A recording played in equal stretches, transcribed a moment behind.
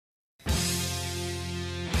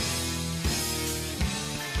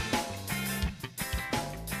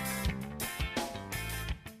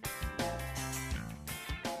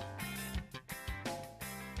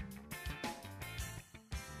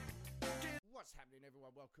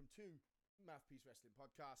everyone. Welcome to Mouthpiece Wrestling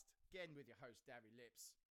Podcast. Again with your host, Darry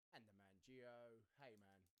Lips, and the man, Gio. Hey,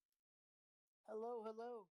 man. Hello,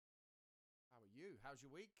 hello. How are you? How's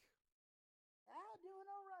your week? Doing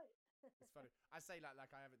all right. It's funny. I say that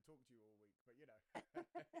like I haven't talked to you all week, but you know.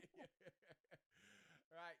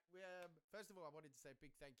 Right. First of all, I wanted to say a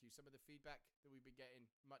big thank you. Some of the feedback that we've been getting,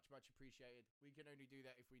 much appreciated. We can only do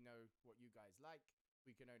that if we know what you guys like.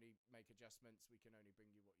 We can only make adjustments. We can only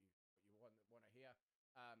bring you what you want to hear.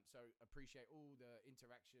 So appreciate all the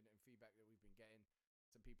interaction and feedback that we've been getting.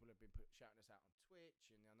 Some people have been shouting us out on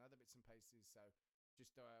Twitch and on other bits and places. So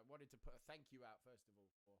just wanted to put a thank you out first of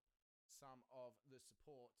all for some of the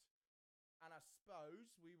support. And I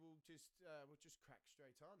suppose we'll just crack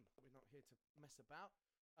straight on. We're not here to mess about.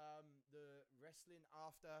 The Wrestling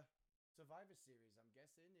After Survivor Series, I'm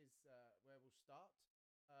guessing, is where we'll start.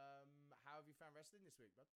 How have you found wrestling this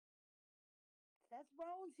week, bud? Seth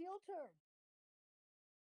Rollins' heel turn.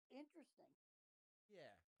 Interesting.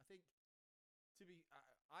 Yeah, I think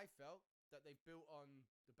I felt that they've built on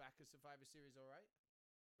the back of Survivor Series all right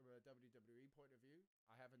from a WWE point of view.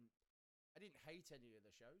 I didn't hate any of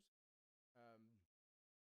the shows. I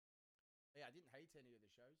didn't hate any of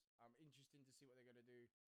the shows. I'm interested to see what they're going to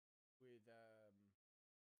do with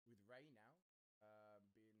Rey now,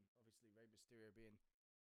 being obviously Rey Mysterio being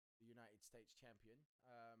the United States champion.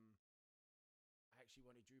 I actually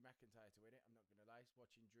wanted Drew McIntyre to win it. I'm not going to lie,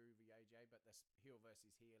 watching Drew v AJ, but that's heel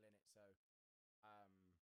versus heel in it, so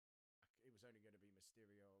it was only going to be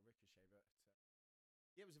Mysterio or Ricochet. But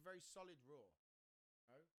yeah, it was a very solid Raw. You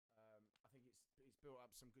know? I think it's built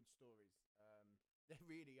up some good stories. They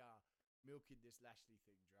really are milking this Lashley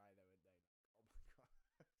thing dry, though, aren't they? Like,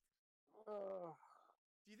 oh my god.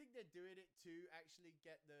 Do you think they're doing it to actually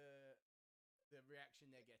get the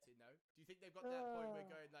reaction they're getting, though? Do you think they've got that point where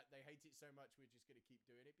going, like, they hate it so much, we're just going to keep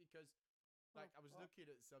doing it? Because, like, I was looking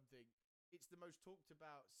at something. It's the most talked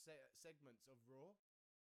about segments of Raw.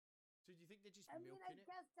 So do you think they're just milking it? I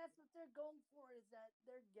guess that's what they're going for, is that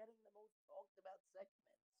they're getting the most talked about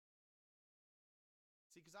segments.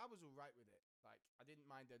 See, because I was all right with it. Like, I didn't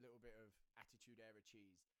mind a little bit of Attitude Era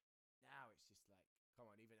cheese. Now it's just like, come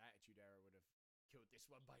on, even Attitude Era would have killed this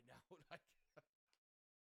one by now. Like,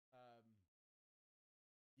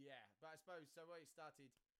 yeah. But I suppose, so it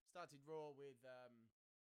started Raw with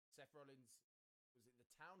Seth Rollins. Was it the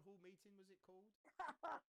Town Hall meeting, was it called?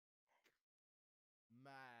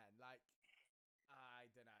 Man, like,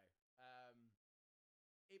 I don't know.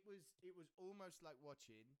 It was almost like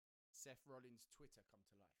watching Seth Rollins' Twitter come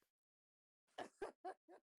to life.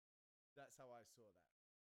 That's how I saw that.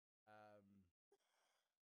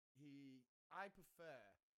 I prefer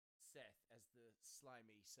Seth as the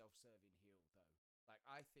slimy, self-serving heel, though. Like,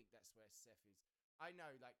 I think that's where Seth is. I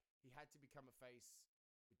know, like, he had to become a face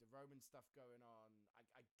with the Roman stuff going on.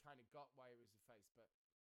 I kind of got why he was a face, but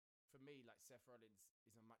for me, like, Seth Rollins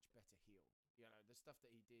is a much better heel. You know, the stuff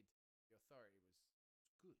that he did, the Authority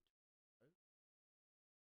was good. You know?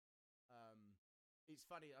 It's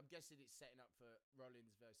funny. I'm guessing it's setting up for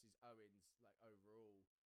Rollins versus Owens, like, overall.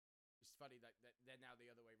 It's funny that they're now the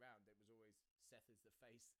other way around. It was always Seth as the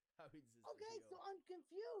face, Owens as the heel. Okay, so I'm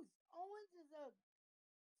confused. Owens is a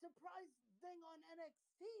surprise thing on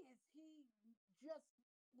NXT.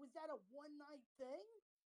 Was that a one-night thing?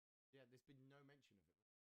 Yeah, there's been no mention of it.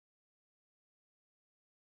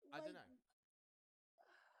 Like, I don't know.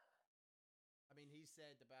 I mean, he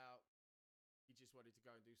said about he just wanted to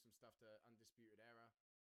go and do some stuff to Undisputed Era.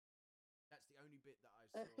 That's the only bit that I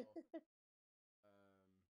saw. I don't know.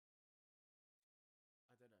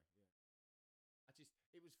 Yeah,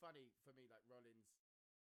 it was funny for me. Like, Rollins,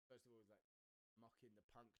 first of all, was like mocking the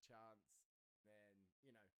Punk chants, then,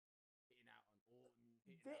 you know, hitting out on Orton.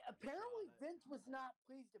 Apparently, Vince was not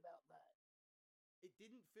pleased about that. It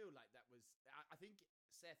didn't feel like that was. I think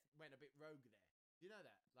Seth went a bit rogue there. Do you know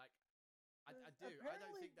that? Like, I do. I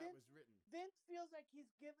don't think that was written. Vince feels like he's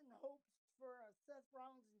giving hopes for a Seth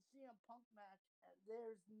Rollins and CM Punk match, and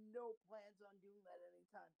there's no plans on doing that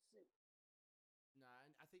anytime soon. No,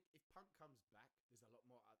 and I think if Punk comes back, there's a lot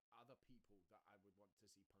more other people that I would want to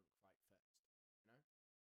see Punk fight first. You know?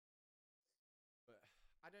 But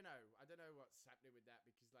I don't know. I don't know what's happening with that,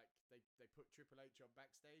 because, like, they put Triple H on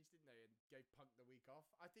backstage, didn't they, and gave Punk the week off.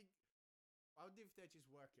 I wonder if they're just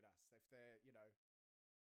working us. If they're, you know.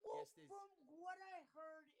 Well, from what I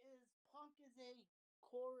heard is Punk is a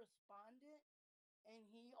correspondent, and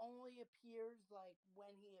he only appears, like,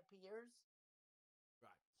 when he appears.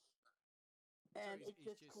 Right. And so it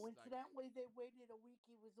just coincidentally, they waited a week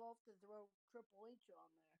he was off to throw Triple H on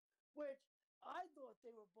there, which I thought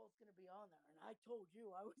they were both going to be on there. And I told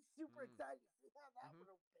you I was super excited to see how that would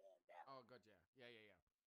have panned out. Oh, God, yeah. Yeah.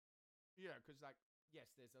 Yeah, because like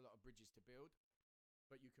yes, there's a lot of bridges to build,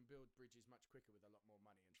 but you can build bridges much quicker with a lot more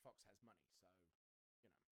money, and Fox has money, so you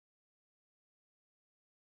know.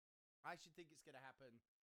 I should think it's gonna happen.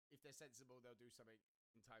 If they're sensible, they'll do something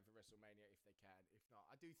in time for WrestleMania if they can. If not,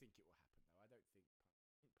 I do think it will happen though. I don't think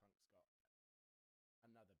Punk's got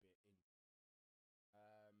another bit in.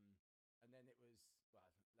 And then it was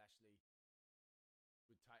Lashley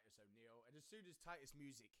with Titus O'Neil, and as soon as Titus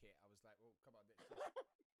music hit, I was like, "Well, come on,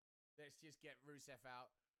 let's just get Rusev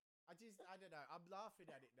out." I don't know. I'm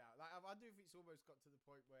laughing at it now. Like, I wonder if it's almost got to the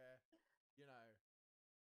point where, you know,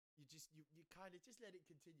 you kind of just let it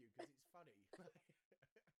continue because it's funny.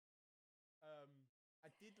 I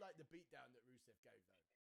did like the beatdown that Rusev gave though.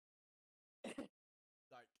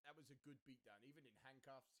 Like that was a good beatdown. Even in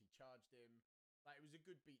handcuffs, he charged him. Like it was a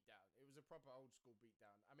good beatdown. It was a proper old school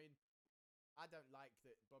beatdown. I mean, I don't like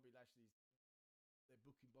that they're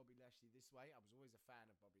booking Bobby Lashley this way. I was always a fan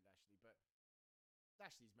of Bobby Lashley, but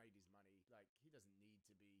Lashley's made his money. Like he doesn't need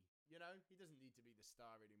to be, he doesn't need to be the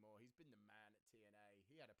star anymore. He's been the man at TNA.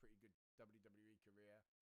 He had a pretty good WWE career.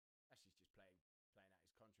 Lashley's just playing out his contract,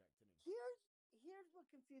 isn't he? Here's what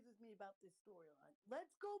confuses me about this storyline.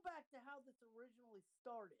 Let's go back to how this originally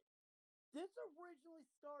started. This originally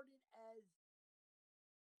started as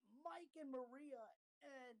Mike and Maria,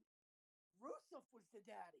 and Rusev was the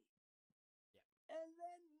daddy. Yeah. And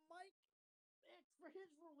then Mike asked for his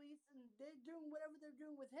release, and they're doing whatever they're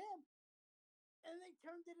doing with him. And they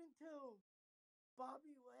turned it into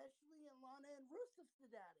Bobby Lashley and Lana and Rusev's the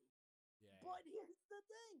daddy. Yeah. But here's the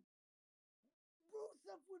thing.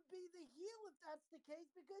 Rusev would be the heel if that's the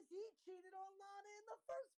case because he cheated on Lana in the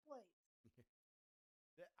first place.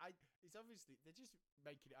 It's obviously they're just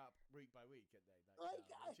making it up week by week, aren't they?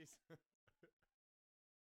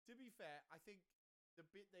 To be fair, I think the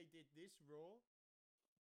bit they did this Raw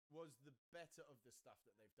was the better of the stuff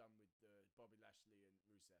that they've done with the Bobby Lashley and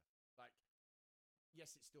Rusev. Like,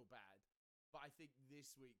 yes, it's still bad, but I think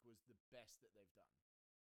this week was the best that they've done.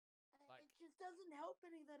 Like, it just doesn't help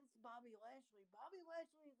any that it's Bobby Lashley. Bobby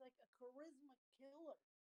Lashley is like a charisma killer.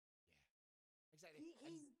 Yeah, exactly.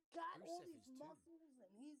 He's got all these muscles,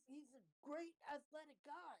 and he's a great athletic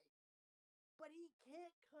guy, but he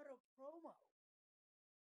can't cut a promo.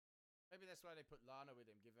 Maybe that's why they put Lana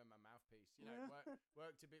with him, give him a mouthpiece.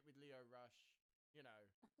 Worked a bit with Lio Rush.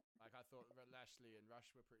 Like I thought Lashley and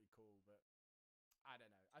Rush were pretty cool, but I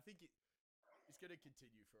don't know. I think it's going to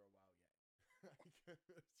continue for a while yet.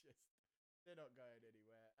 They're not going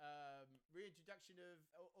anywhere. Reintroduction of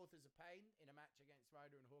Authors of Pain in a match against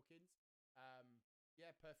Ryder and Hawkins.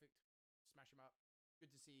 Yeah, perfect. Smash them up.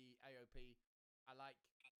 Good to see AOP. I like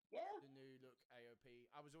the new look AOP.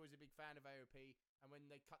 I was always a big fan of AOP, and when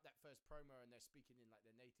they cut that first promo and they're speaking in like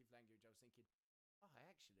their native language, I was thinking,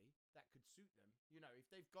 actually, that could suit them. If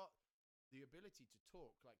they've got the ability to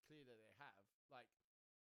talk, like clearly they have, like,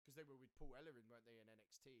 because they were with Paul Ellering, weren't they, in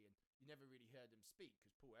NXT, and you never really heard them speak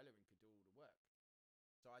because Paul Ellering could do all the work.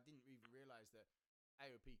 So I didn't even realize that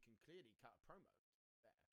AOP can clearly cut a promo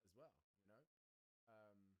there as well.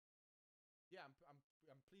 Yeah,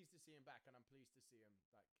 I'm pleased to see him back, and I'm pleased to see him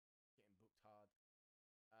like getting booked hard.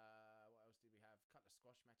 What else did we have? A couple of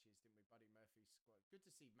squash matches, didn't we? Buddy Murphy squad. Good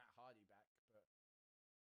to see Matt Hardy back, but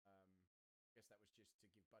I guess that was just to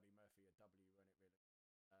give Buddy Murphy a W, wasn't it? Really,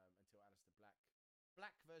 until Aleister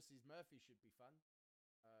Black versus Murphy should be fun.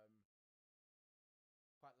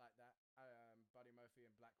 Quite like that. Buddy Murphy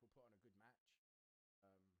and Black will put on a good match.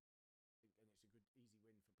 And it's a good, easy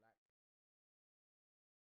win for Black.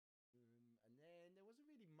 And then there wasn't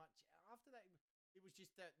really much after that. It was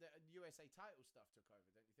just that the USA title stuff took over,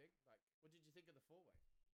 don't you think? Like, what did you think of the 4-way?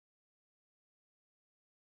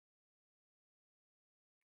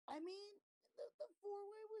 I mean, the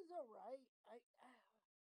 4-way was alright. I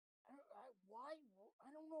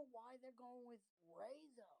don't know why they're going with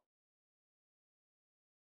Ray though.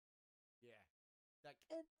 Yeah, like,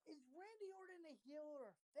 and is Randy Orton a heel or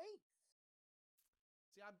a face?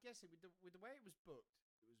 See, I'm guessing with the way it was booked,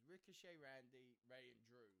 it was Ricochet, Randy, Ray, and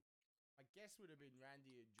Drew. My guess would have been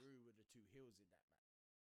Randy and Drew were the two heels in that match.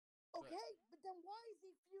 Okay, but then why is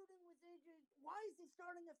he feuding with AJ? Why is he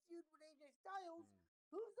starting a feud with AJ Styles,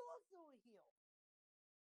 who's also a heel?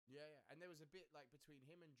 Yeah, and there was a bit like between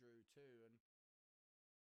him and Drew too, and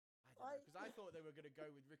I don't know, because I thought they were going to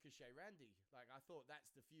go with Ricochet, Randy. Like I thought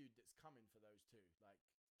that's the feud that's coming for those two. Like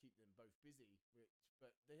keep them both busy,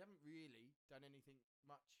 but they haven't really done anything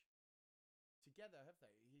much together, have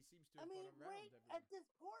they? He seems to have gone around everything. At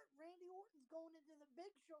this point, Randy Orton's going into the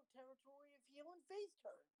Big Show territory of heel and face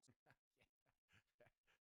turns.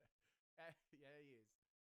 Yeah, he is.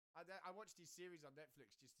 I watched his series on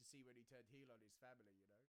Netflix just to see when he turned heel on his family.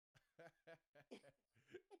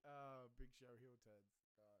 Oh, Big Show heel turns.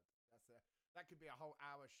 God, that could be a whole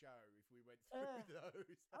hour show if we went through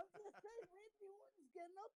those. I was gonna say Randy Orton's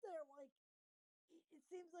getting up there. Like it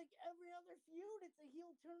seems like every other feud, it's a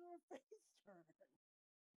heel turn or a face turn.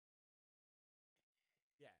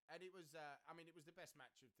 Yeah, and it was. It was the best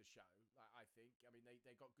match of the show. I think. I mean,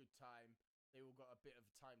 they got good time. They all got a bit of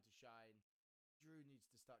time to shine. Drew needs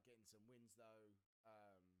to start getting some wins though,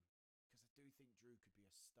 because I do think Drew could be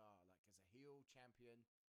a star. Like as a heel champion,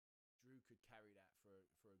 Drew could carry that for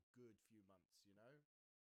a good few months.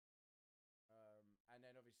 And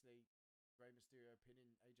then obviously Rey Mysterio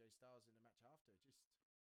pinning AJ Styles in the match after. Just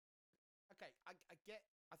okay. I get.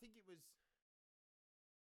 I think it was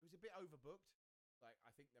a bit overbooked. Like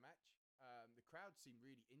I think the match. The crowd seemed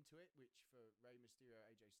really into it, which for Rey Mysterio,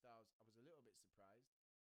 AJ Styles, I was a little bit surprised.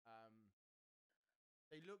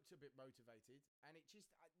 They looked a bit motivated, and it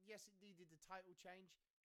just yes, it needed the title change.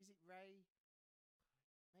 Is it Rey?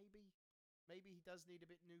 Maybe he does need a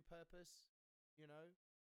bit new purpose.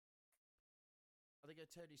 Are they going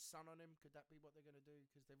to turn his son on him? Could that be what they're going to do?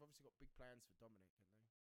 Because they've obviously got big plans for Dominic, haven't they?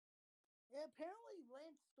 Yeah, apparently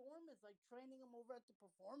Lance Storm is like training him over at the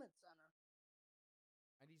Performance Center.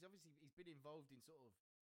 And he's been involved in sort of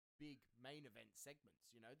big main event segments,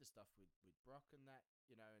 the stuff with Brock and that,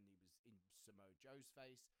 and he was in Samoa Joe's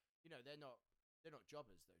face. They're not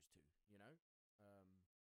jobbers, those two,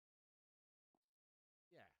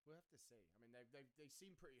 Yeah, we'll have to see. I mean, they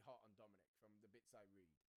seem pretty hot on Dominic from the bits I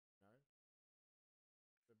read,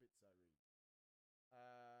 The bits I read.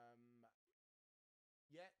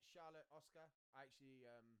 Yeah, Charlotte, Asuka. I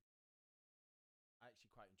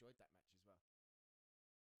actually quite enjoyed that match as well. I think it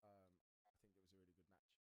was a really good match.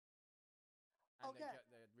 And okay.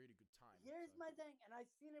 they had really good time. Here's my thing, and I've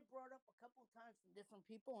seen it brought up a couple of times from different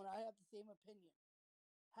people, and I have the same opinion.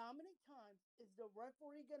 How many times is the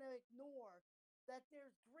referee going to ignore that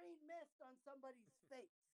there's green mist on somebody's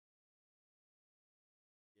face?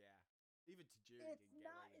 Yeah. Even Tajiri It's didn't get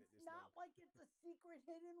not. away with It's it this not long. like it's a secret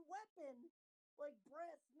hidden weapon, like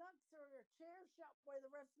brass knucks or a chair shot where the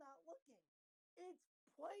ref's not looking. It's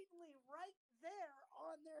blatantly right there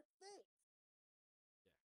on their face.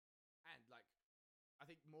 Yeah. And I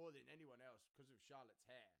think more than anyone else, because of Charlotte's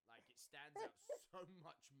hair, it stands out so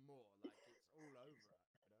much more. It's all over her,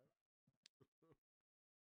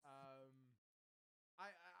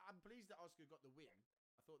 I'm pleased that Asuka got the win.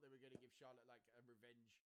 I thought they were going to give Charlotte a revenge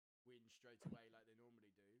win straight away like they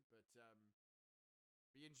normally do, but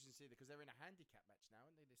be interesting to see because they're in a handicap match now,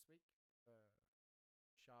 aren't they, this week?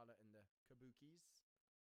 Charlotte and the Kabukis.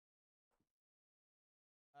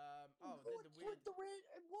 Then the weird.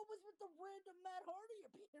 What was with the random Matt Hardy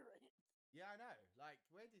appearance? Yeah, I know.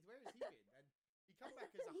 Where has he been? And he come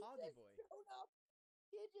back as a Hardy Boy.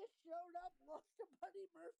 He just showed up, lost to Buddy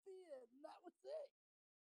Murphy, and that was it.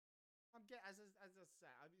 As I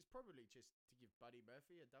said, it's probably just to give Buddy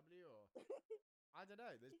Murphy a W, or I don't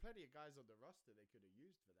know. There's plenty of guys on the roster they could have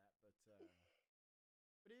used for that, but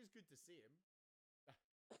it is good to see him.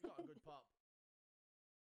 He got a good pop.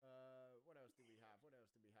 What else did we have?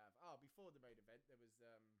 Oh, before the main event, there was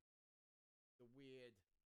the weird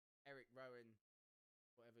Eric Rowan,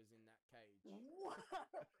 whatever's in that cage. What?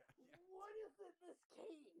 What is in this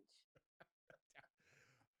cage?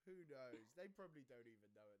 Who knows? They probably don't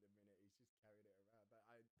even know at the minute. He's just carrying it around. But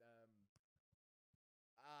Eric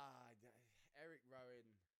Rowan.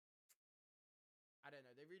 I don't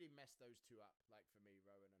know. They really messed those two up. For me,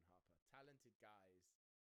 Rowan and Harper, talented guys.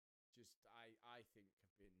 Just I think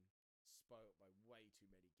have been spoilt by way too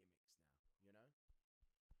many gimmicks now.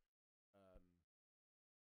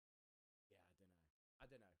 Yeah, I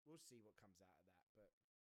don't know. We'll see what comes out of that. But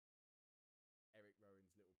Eric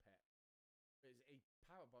Rowan's little pet. But he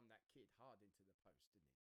powerbombed that kid hard into the post,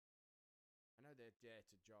 didn't he? I know they're dare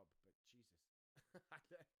to job, but Jesus.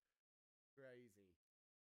 Crazy.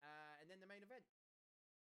 And then the main event.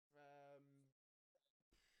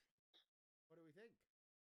 What do we think?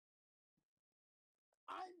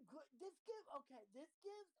 I'm good. This gives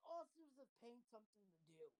Authors of Pain something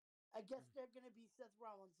to do. I guess they're going to be Seth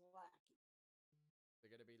Rollins' lackey.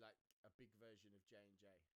 They're going to be a big version of J&J.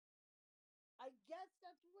 I guess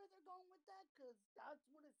that's where they're going with that, because that's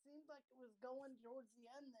what it seemed like it was going towards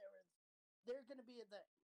the end there. They're going to be a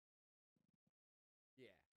thing.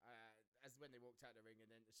 Yeah. As when they walked out the ring,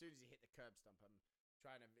 and then as soon as he hit the curb stump, I'm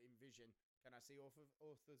trying to envision, can I see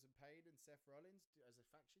Authors of Pain and Seth Rollins as a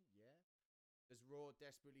faction? Yeah. Does Raw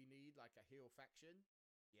desperately need a heel faction?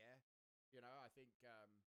 Yeah. I think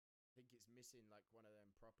it's missing one of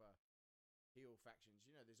them proper heel factions.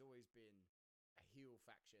 There's always been a heel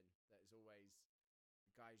faction that is always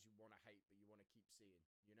the guys you want to hate, but you want to keep seeing.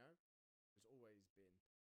 You know, there's always been,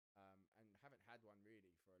 and haven't had one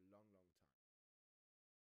really for a long, long time.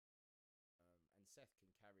 And Seth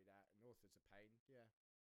can carry that. And Authors of Pain, yeah,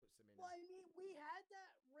 puts them in. Well, I mean, we had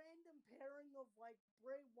that random pairing of like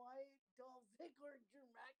Bray Wyatt, Dolph Ziggler, and Drew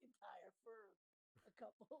McIntyre for a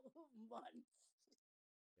couple of months. Yeah.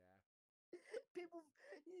 People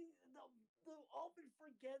they'll often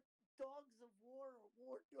forget Dogs of War or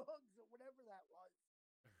War Dogs or whatever that was.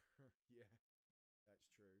 Yeah, that's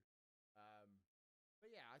true. But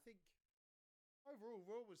yeah, I think overall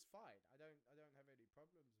Raw was fine. I don't have any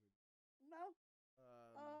problems with. No.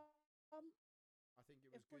 Um, I think it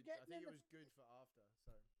was if we're good. I getting think it into was good for after.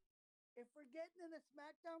 So if we're getting into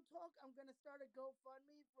SmackDown talk, I'm gonna start a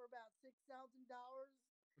GoFundMe for about $6,000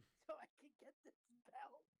 so I can get this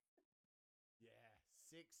belt. yeah,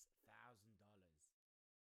 $6,000.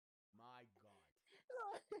 My God.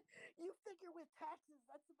 You figure with taxes,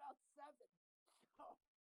 that's about seven. So,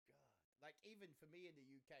 God. Like even for me in the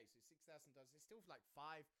UK, so $6,000. It's still like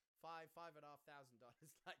 $5,500.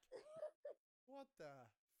 Like what the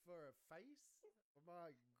for a face? Oh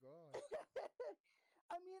my God.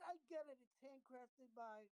 I mean, I get it. It's handcrafted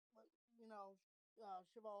by, like,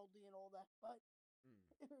 Shivaldi and all that, but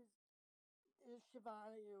Mm. it was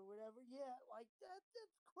Shivani or whatever. Yeah, like that's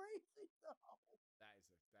crazy though.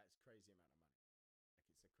 That's crazy amount of money. Like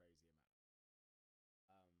it's a crazy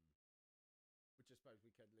amount. Which I suppose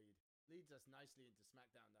we could leads us nicely into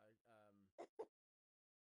SmackDown though.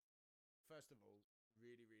 First of all,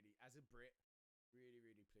 really, really, as a Brit, really,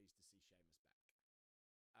 really pleased to see Sheamus back.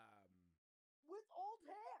 With old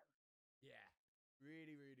hair. Yeah,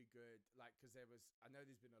 really, really good. Like, because I know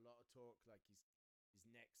there's been a lot of talk, like his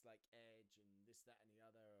neck's like Edge and this, that, and the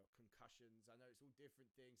other, or concussions. I know it's all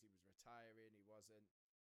different things. He was retiring, he wasn't.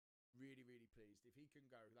 Really, really pleased. If he can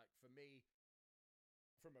go, like for me,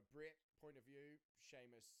 from a Brit point of view,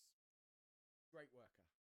 Sheamus, great worker.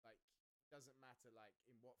 Like, doesn't matter like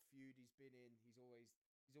in what feud he's been in. He's always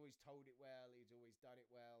told it well. He's always done it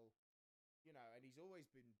well. You know, and he's always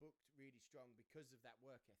been booked really strong because of that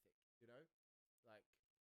work ethic. You know, like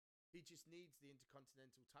he just needs the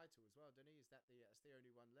Intercontinental title as well, doesn't he? That's the only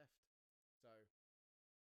one left. So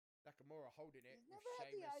Nakamura holding it He's with never had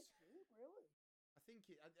the Sheamus. IC, really.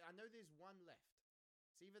 I know there's one left.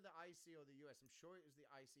 It's either the IC or the US. I'm sure it was the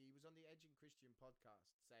IC. He was on the Edge and Christian podcast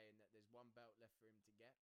saying that there's one belt left for him to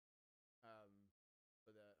get.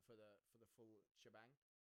 For the full shebang.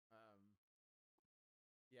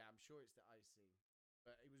 Yeah, I'm sure it's the IC.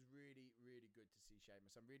 But it was really, really good to see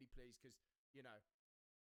Sheamus. I'm really pleased because, you know,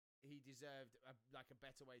 he deserved a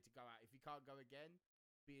better way to go out. If he can't go again,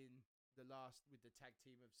 being the last with the tag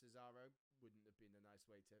team of Cesaro wouldn't have been a nice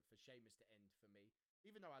way for Sheamus to end for me.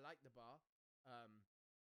 Even though I like the bar, I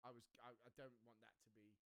don't want that to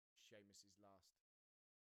be Sheamus's last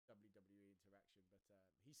WWE interaction. But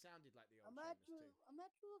he sounded like the old Sheamus too. I'm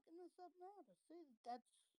actually looking this up now to see that that's.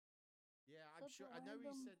 Yeah, I'm sure. I know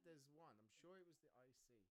he said there's one. I'm sure it was the IC.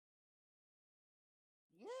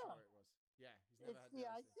 Yeah. Sure it was. Yeah, he's never It's had the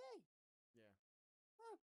IC. IC. Yeah.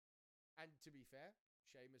 Huh. And to be fair,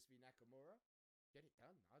 Sheamus v Nakamura, get it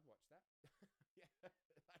done. I'd watch that. Yeah, like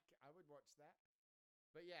I would watch that.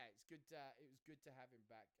 But yeah, it's good. It was good to have him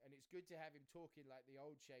back, and it's good to have him talking like the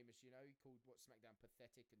old Sheamus. You know, he called SmackDown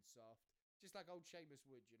pathetic and soft, just like old Sheamus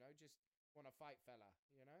would. You know, just want to fight, fella.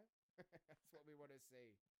 You know, that's what we want to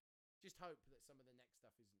see. Just hope that some of the next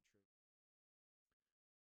stuff isn't true.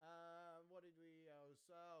 What did we else?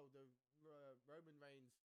 Oh, the Roman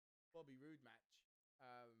Reigns Bobby Roode match.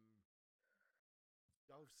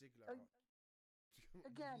 Dolph Ziggler.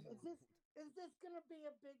 Again, is this gonna be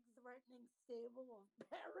a big threatening stable of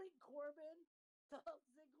Baron Corbin, Dolph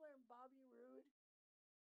Ziggler, and Bobby Roode?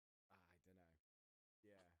 I don't know.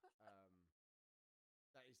 Yeah.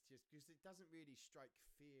 That is just because it doesn't really strike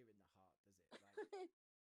fear in the heart, does it? Like,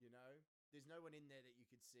 you know, there's no one in there that you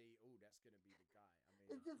could see. Oh, that's gonna be the guy. I mean,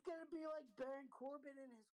 is this gonna be like Baron Corbin in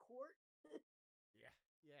his court?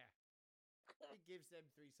 Yeah. It gives them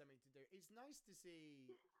three something to do. It's nice to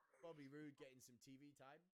see Bobby Roode getting some TV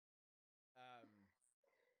time.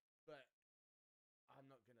 But I'm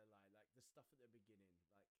not gonna lie, like the stuff at the beginning,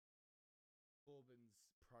 like Corbin's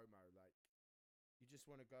promo, like you just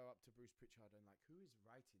want to go up to Bruce Pritchard and like, who is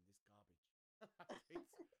writing this garbage?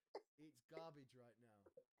 It's garbage right now,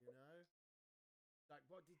 you know. Like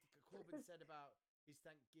what did Corbin said about his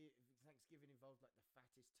Thanksgiving involved like the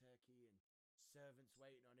fattest turkey and servants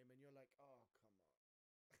waiting on him, and you're like, oh come on,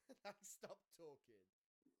 like stop talking.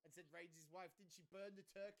 And said Reigns' wife, didn't she burn the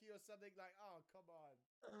turkey or something? Like, oh come on,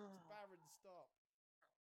 Baron, stop.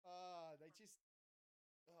 They just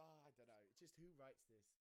Oh, I don't know. It's just who writes this?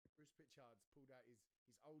 Bruce Pritchard's pulled out his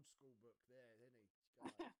old school book there, didn't he?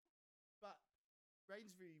 God. But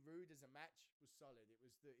Reigns v Rude as a match was solid.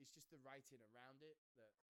 It's just the writing around it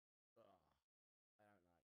that I don't like.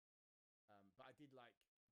 But I did like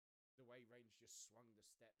the way Reigns just swung the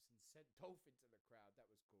steps and sent Dolph into the crowd. That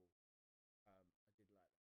was cool. I did like that.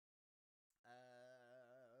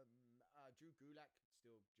 Drew Gulak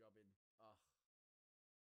still jobbing.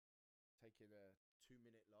 Taking a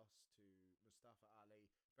 2-minute loss to Mustafa Ali.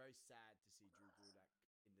 Very sad to see Drew Gulak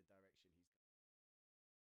in the direction he's going.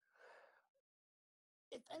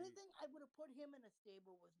 If anything, I would have put him in a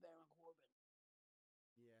stable with Baron Corbin.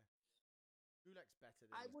 Yeah. Gulak's better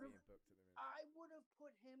than I he's would being have. booked at the minute. I would have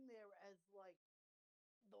put him there as like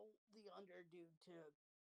the underdude to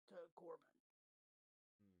Corbin.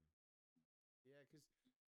 Yeah, because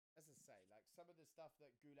as I say, like some of the stuff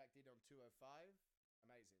that Gulak did on 205,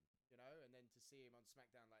 amazing, you know, and then to see him on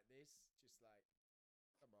SmackDown like this, just like,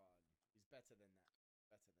 come on, he's better than that,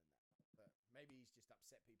 But maybe he's just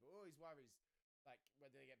upset people. Oh, his worries, like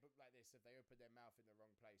when they get booked like this, if they open their mouth in the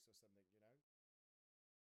wrong place or something, you know.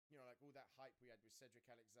 You know, like all that hype we had with Cedric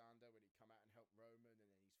Alexander when he come out and helped Roman, and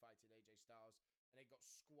then he's fighting AJ Styles, and they got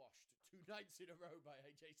squashed 2 nights in a row by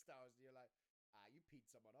AJ Styles, and you're like, you peed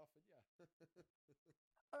someone off, didn't you?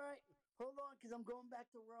 All right, hold on, because I'm going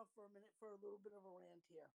back to Raw for a minute for a little bit of a rant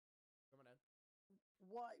here. Come on, then.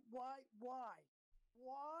 Why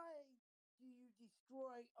do you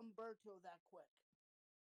destroy Umberto that quick?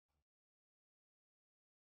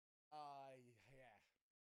 Yeah.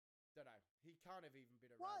 Don't know. He can't have even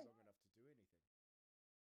been around Why? long enough to do anything.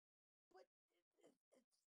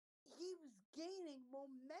 But he was gaining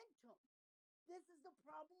momentum. This is the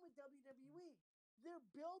problem with WWE. They're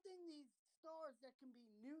building these stars that can be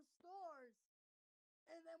new stars,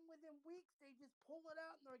 and then within weeks they just pull it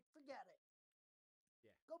out and they're like, forget it.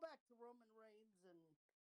 Yeah. Go back to Roman Reigns and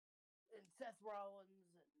Seth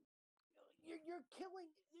Rollins, and you're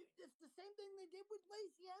killing. It's the same thing they did with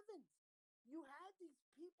Lacey Evans. You had these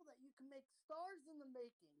people that you can make stars in the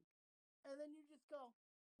making, and then you just go,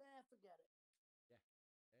 man, forget it. Yeah.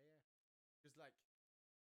 Because like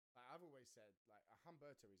I've always said, like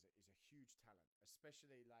Humberto is a huge talent,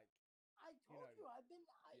 especially like I told you,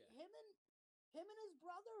 him and his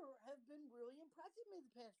brother have been really impressing me the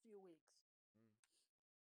past few weeks.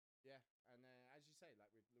 Yeah, and as you say, like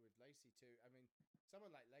with Lacey too. I mean,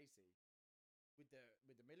 someone like Lacey, with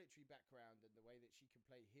the military background and the way that she can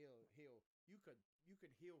play heel, you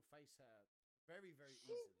could heel face her very easily.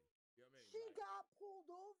 You know what I mean? She got pulled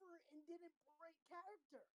over and didn't break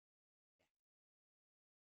character.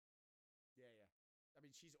 Yeah. I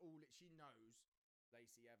mean, she knows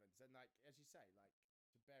Lacey Evans, and like as you say, like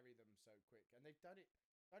to bury them so quick, and they've done it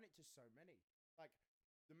to so many. Like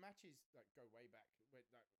the matches like go way back. When,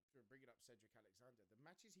 like for bringing up Cedric Alexander, the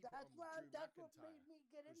matches he put on with Drew McIntyre. That's what made me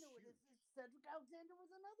get into it. Is Cedric Alexander was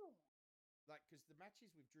another one. Like because the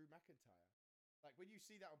matches with Drew McIntyre, like when you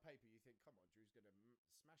see that on paper, you think, come on, Drew's gonna smash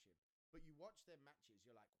him. But you watch their matches,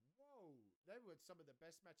 you're like, whoa, they were some of the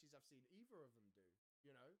best matches I've seen either of them do.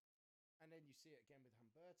 You know. And then you see it again with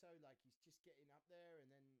Humberto, like he's just getting up there,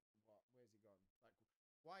 and then what? Where's he gone? Like,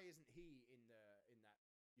 why isn't he in that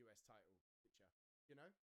US title picture? You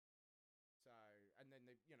know. So, and then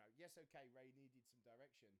yes, okay, Ray needed some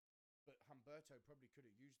direction, but Humberto probably could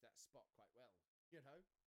have used that spot quite well. You know.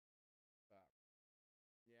 But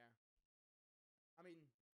yeah, I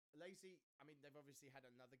mean, Lacey. I mean, they've obviously had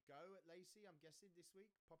another go at Lacey. I'm guessing this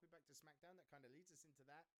week, popping back to SmackDown. That kind of leads us into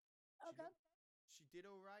that. Okay. She did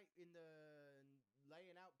all right in the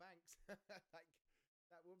laying out Banks. Like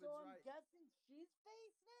that woman's so I'm right. Guessing she's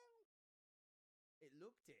face now. It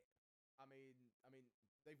looked it. I mean,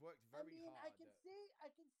 they've worked very hard. I can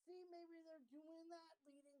see maybe they're doing that,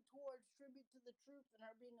 leading towards tribute to the troops and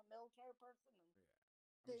her being a military person.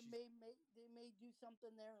 And they may do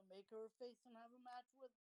something there and make her a face and have a match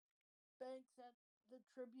with Banks at the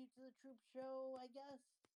tribute to the troops show, I guess.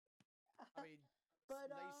 I mean, but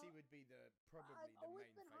Lacey would be probably I've the always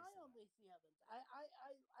main been face high on Lacey Evans.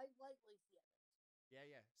 I like Lacey Evans.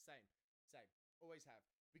 Yeah, same. Always have,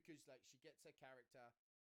 because like she gets her character.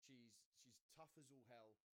 She's tough as all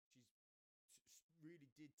hell. Really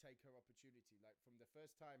did take her opportunity. Like from the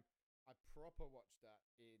first time I proper watched that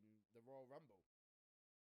in the Royal Rumble,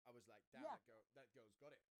 I was like, damn, that girl's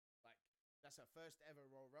got it. Like that's her first ever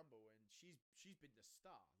Royal Rumble, and she's been the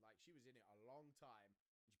star. Like she was in it a long time.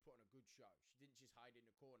 She put on a good show. She didn't just hide in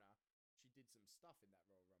the corner. She did some stuff in that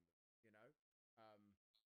Royal Rumble, you know?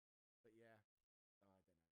 But yeah, I don't know.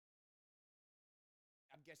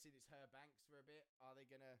 I'm guessing it's her Banks for a bit. Are they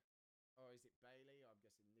gonna or is it Bailey? Or I'm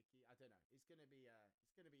guessing Nikki. I don't know. It's gonna be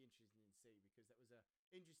interesting to see because that was a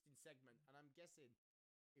interesting segment, and I'm guessing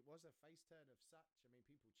it was a face turn of such. I mean,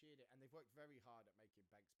 people cheered it, and they've worked very hard at making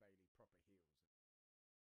Banks Bailey proper heels.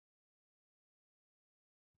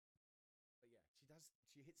 But yeah, she does.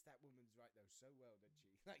 She hits that woman's right though so well, doesn't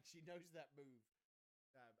she? Like she knows that move.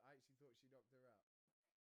 I actually thought she knocked her out.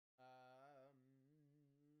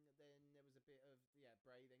 Then there was a bit of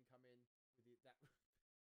Bray then come in with that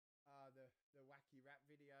the wacky rap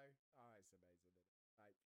video. Oh, it's amazing.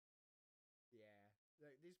 Isn't it?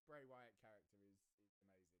 Like this Bray Wyatt character is amazing.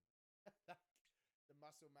 Like the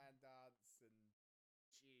Muscle Man dance and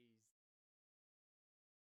jeez,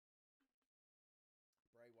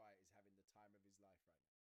 Bray Wyatt is having the time of his life right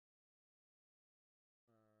now.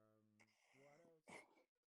 What else?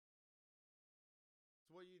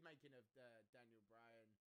 So what are you making of Daniel Bryan,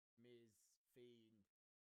 Miz, Fiend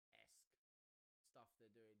esque stuff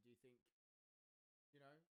they're doing? Do you think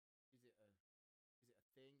is it a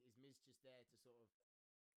thing? Is Miz just there to sort of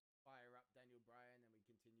fire up Daniel Bryan and we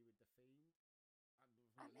continue with the Fiend?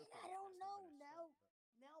 I mean, I don't know now.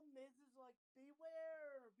 Now Miz is like,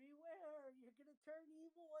 beware, beware, you're gonna turn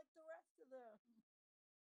evil like the rest of them.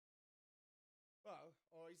 Well,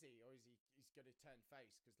 or is he? He's going to turn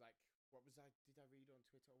face? Because, like, what was did I read on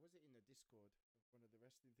Twitter? Or was it in the Discord? One of the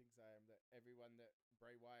wrestling things I am that everyone that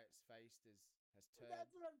Bray Wyatt's faced has turned. That's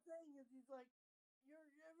what I'm saying. Is he's like,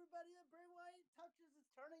 everybody that Bray Wyatt touches is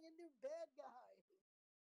turning into bad guy.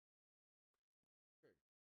 True.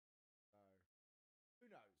 So, who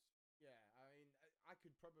knows? Yeah, I mean, I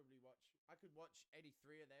could probably watch. I could watch any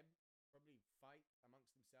three of them probably fight amongst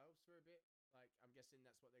themselves for a bit. Like, I'm guessing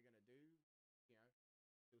that's what they're going to do.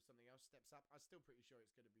 Till something else steps up. I'm still pretty sure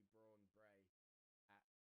it's going to be Braun Bray at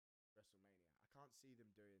WrestleMania. I can't see them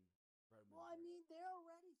doing Roman. Well, I mean, they're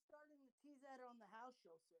already starting to tease that on the house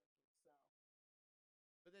show circuit. So,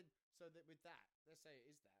 but then, with that, let's say it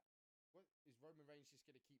is that. What is Roman Reigns just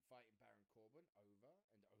going to keep fighting Baron Corbin over and over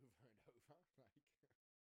and over? Like,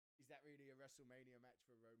 is that really a WrestleMania match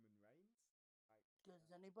for Roman Reigns? Like, does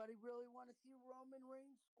anybody really want to see Roman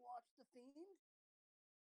Reigns squash the Fiend?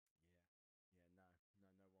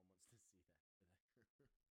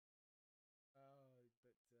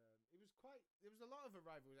 There was a lot of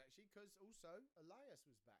arrivals actually, because also Elias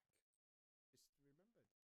was back. Just remembered,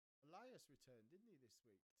 Elias returned, didn't he, this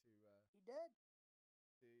week He did.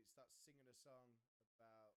 To start singing a song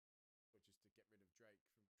about, or just to get rid of Drake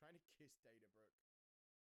from trying to kiss Dana Brooke.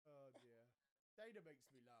 Oh dear, Dana makes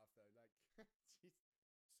me laugh though. Like she's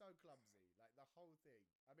so clumsy. Like the whole thing.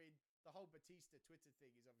 I mean, the whole Batista Twitter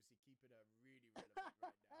thing is obviously keeping her really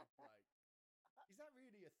relevant right now. Like, is that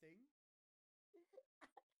really a thing?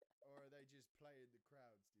 Or are they just playing the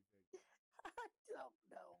crowds, do you think? I don't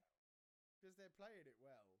know. Because they're playing it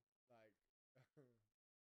well. Like,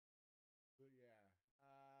 but yeah.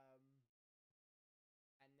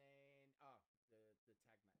 And then, the tag match. I hated the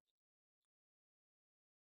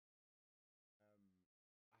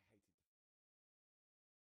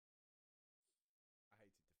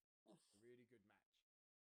a really good match.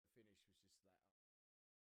 The finish was just like,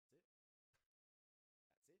 that's it.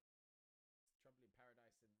 That's it. It's Trouble in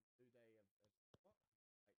Paradise and New Day of what? Like,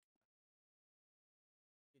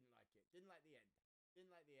 didn't like it. Didn't like the end.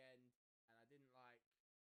 Didn't like the end, and I didn't like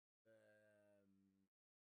the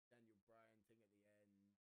Daniel Bryan thing at the end.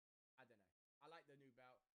 I don't know. I like the new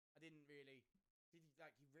belt. I didn't really. Did he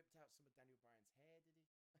he ripped out some of Daniel Bryan's hair? Did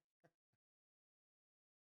he?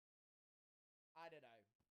 I don't know.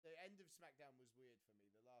 The end of SmackDown was weird for me.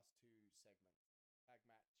 The last two segments, tag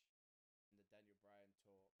match and the Daniel Bryan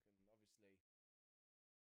talk, and obviously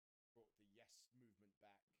brought the Yes movement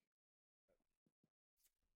back.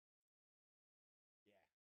 But yeah.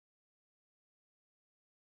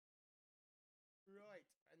 Right,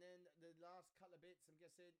 and then the last couple of bits, I'm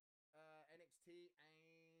guessing NXT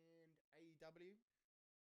and AEW.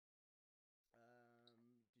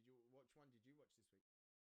 Did you watch one? Did you watch this week?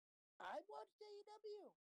 I watched AEW.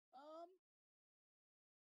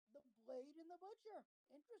 The Blade and the Butcher.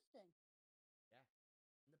 Interesting. Yeah,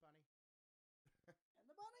 and the bunny. And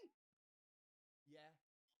the bunny. Yeah.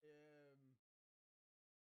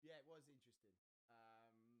 Yeah, it was interesting.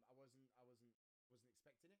 I wasn't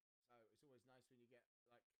expecting it. So it's always nice when you get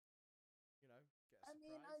get a surprise. I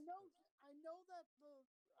mean, I know that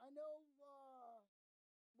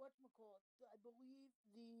whatchamacallit, I believe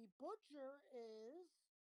the Butcher is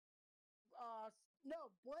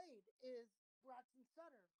no, Blade is Bronson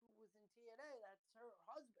Sutter, who was in TNA. That's her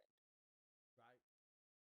husband. Right.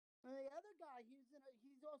 And the other guy, he's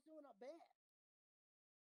also in a band.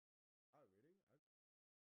 Oh, really?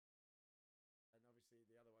 Okay. And obviously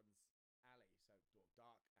the other one's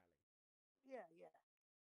Yeah, yeah.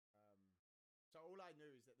 So all I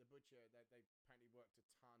knew is that the Butcher, that they apparently worked a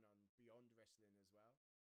ton on Beyond Wrestling as well.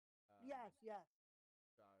 Yes, yes.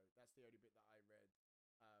 So that's the only bit that I read.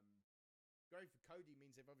 Going for Cody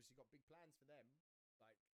means they've obviously got big plans for them,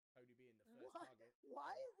 like Cody being the first target.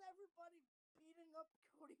 Why is everybody beating up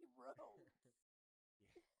Cody Rhodes?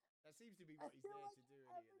 Yeah, that seems to be what he's there like to do.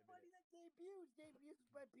 Everybody that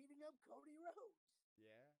debuts by beating up Cody Rhodes.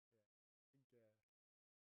 Yeah.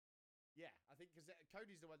 Yeah, I think because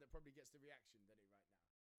Cody's the one that probably gets the reaction, doesn't he?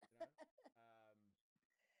 Right now,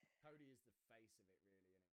 you know. Cody is the face of it,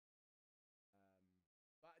 really, isn't it?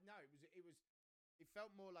 But no, it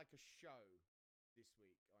felt more like a show this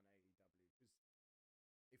week on AEW.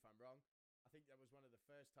 Because if I'm wrong, I think that was one of the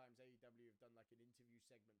first times AEW have done like an interview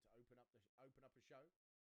segment to open up a show.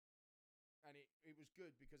 And it was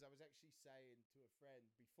good because I was actually saying to a friend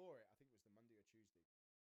before it, I think it was the Monday or Tuesday, I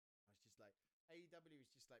was just like, AEW is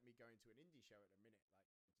just like me going to an indie show at the minute. Like,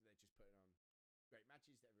 they're just putting on great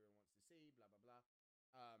matches that everyone wants to see, blah, blah, blah.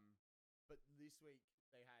 But this week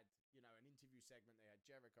they had, an interview segment. They had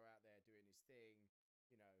Jericho out there doing his thing.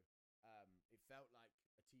 It felt like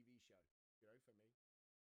a TV show, for me.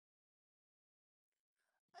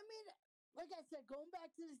 I mean, like I said, going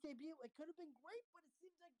back to this debut, it could have been great, but it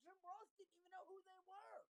seems like Jim Ross didn't even know who they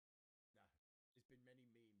were. No, there's been many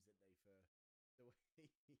memes, that they for the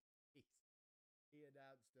way he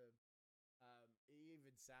announced them. It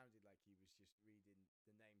even sounded like he was just reading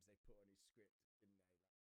the names they put on his script, didn't they? Like,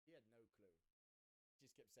 he had no clue.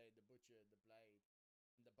 Just kept saying the Butcher, the Blade,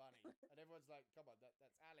 and the Bunny, and everyone's like, "Come on,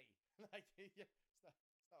 that's Ali." Like, it's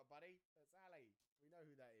not a bunny. That's Ali. We know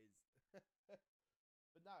who that is.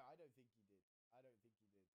 But no, I don't think he did.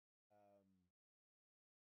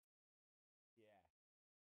 Yeah.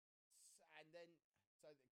 And then,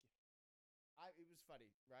 it was funny,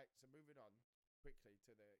 right? So moving on quickly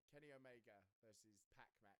to the Kenny Omega versus Pac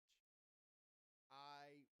match.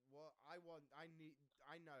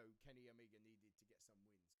 I know Kenny Omega needed to get some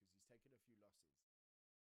wins because he's taken a few losses.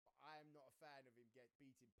 But I am not a fan of him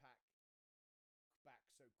beating Pac back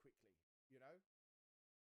so quickly,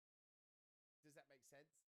 Does that make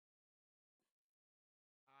sense?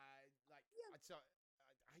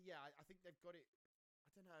 I think they've got it.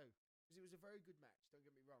 I don't know, because it was a very good match. Don't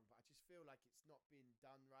get me wrong, but I just feel like it's not been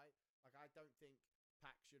done right. Like, I don't think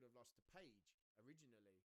Pac should have lost to Page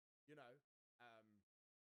originally.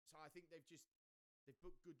 So I think they've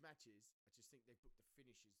booked good matches. I just think they've booked the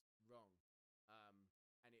finishes wrong.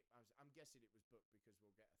 I'm guessing it was booked because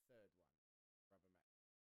we'll get a third one, rubber match.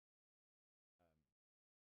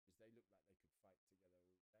 Because they look like they could fight together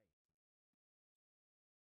all day.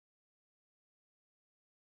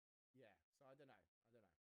 Yeah, so I don't know.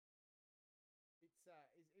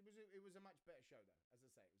 It was a much better show though. As I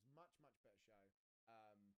say, it was much better show.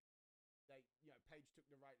 Page took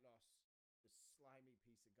the right loss, the slimy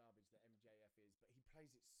piece of garbage that MJF is, but he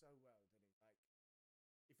plays it so well, doesn't he? Like,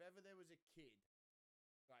 if ever there was a kid,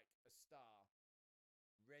 like a star,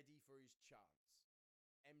 ready for his chance,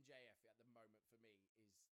 MJF at the moment for me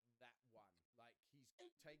is that one. Like, he's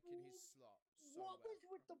taken his slot so well. What was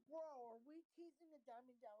with the bro? Are we teasing the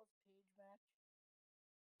Diamond Dallas Page match?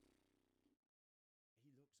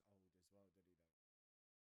 He looks old as well, doesn't he, though?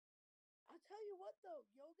 I'll tell you what, though,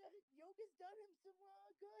 Yoga's done him some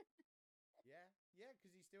good. Yeah,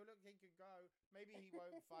 because he still looks, he could go. Maybe he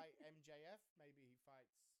won't fight MJF. Maybe he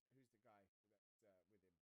fights, who's the guy that's with him?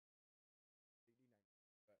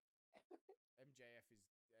 But MJF is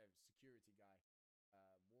security guy.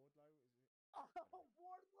 Wardlow, is it? Oh,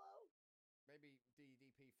 Wardlow? Maybe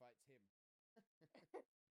DDP fights him.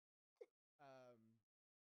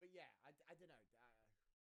 But yeah, I don't know.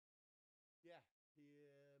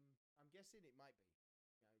 I'm guessing it might be.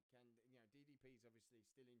 DDP's obviously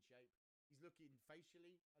still in shape. He's looking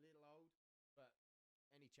facially a little old, but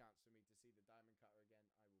any chance for me to see the Diamond Cutter again,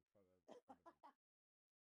 I will probably.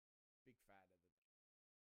 Big fan of the.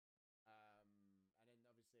 And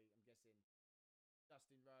then obviously, I'm guessing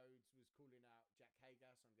Dustin Rhodes was calling out Jack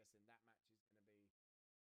Hager, so I'm guessing that match is going to be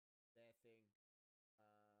their thing.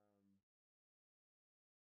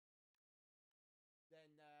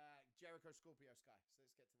 Then Jericho, Scorpio Sky. So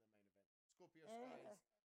let's get to the main event. Scorpio Sky's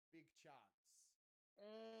big chance.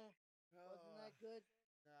 Wasn't that good?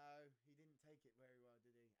 No, he didn't take it very well,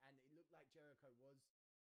 did he? And it looked like Jericho was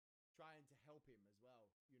trying to help him as well,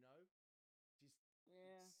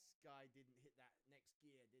 Sky didn't hit that next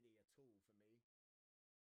gear, did he, at all for me?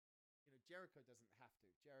 Jericho doesn't have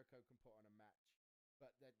to. Jericho can put on a match.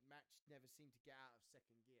 But that match never seemed to get out of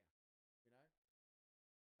second gear,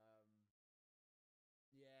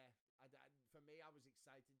 Yeah, for me, I was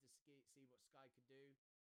excited to see what Sky could do.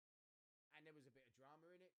 And And there was a bit of drama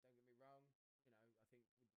in it. Don't get me wrong. You know, I think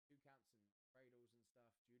with the 2 counts and cradles and stuff,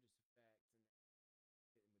 Judas effect, and hitting with the balls.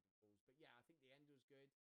 But yeah, I think the end was good.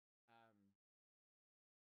 But the match wasn't.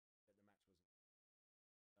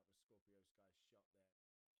 That was Scorpio Sky's shot there.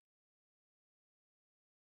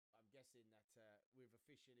 I'm guessing that we've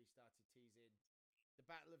officially started teasing the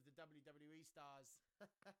battle of the WWE stars.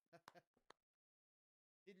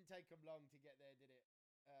 Didn't take them long to get there, did it?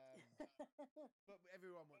 But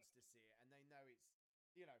everyone wants to see it, and they know it's,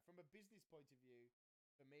 you know, from a business point of view,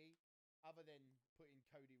 for me, other than putting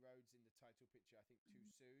Cody Rhodes in the title picture, I think too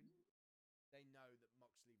soon, they know that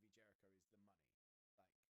Moxley v Jericho is the money, like,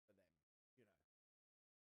 for them. You know,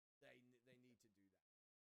 they need to do that.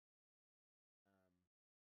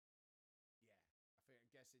 Yeah, I'm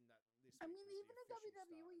guessing that this. I week mean, was even the in official start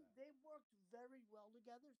of WWE, that. they worked very well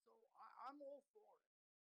together, so I'm all for it.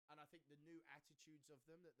 And I think the new attitudes of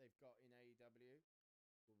them that they've got in AEW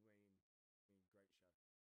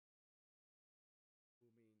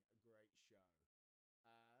will mean great show. Will mean a great show.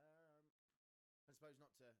 I suppose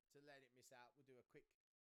not to let it miss out. We'll do a quick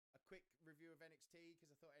review of NXT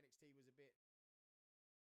because I thought NXT was a bit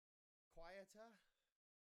quieter.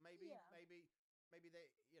 Maybe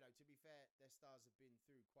they, you know, to be fair, their stars have been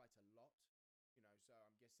through quite a lot. You know, so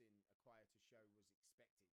I'm guessing a quieter show was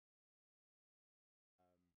expected.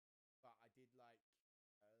 But I did like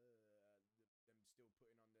them still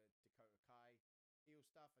putting on the Dakota Kai heel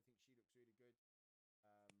stuff. I think she looks really good.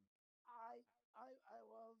 I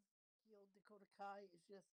love heel Dakota Kai. It's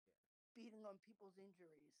just Yeah. beating on people's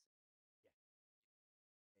injuries. Yeah.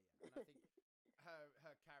 And I think her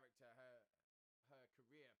character, her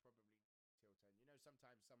career probably needs heel turn. You know,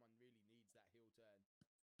 sometimes someone really needs that heel turn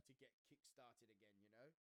to get kick-started again. You know,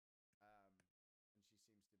 and she seems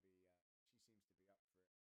to be up for it.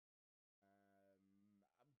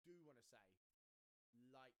 I do want to say,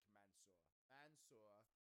 like Mansoor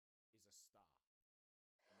is a star.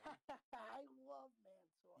 I love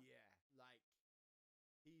Mansoor. Yeah, like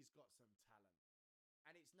he's got some talent,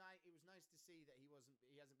 and it's nice. It was nice to see that he hasn't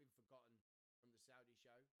been forgotten from the Saudi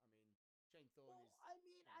show. I mean, Shane Thorne is. I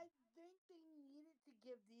mean, I think they needed to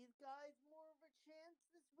give these guys more of a chance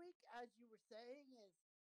this week, as you were saying, is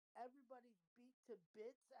everybody's beat to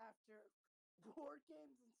bits after War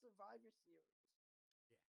Games and Survivor Series.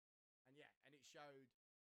 And it showed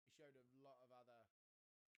a lot of other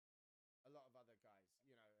guys,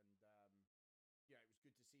 you know, and yeah, it was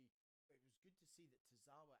good to see. It was good to see that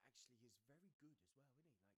Tozawa actually is very good as well, isn't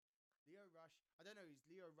he? Like Leo Rush, I don't know, is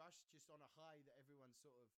Leo Rush just on a high that everyone's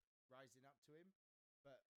sort of rising up to him?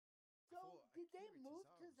 But So did they Akira move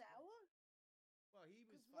Tozawa was Tozawa? well, he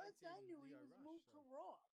was Because last I fighting knew, he Leo was Rush. moved So. to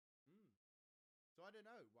Raw. So I don't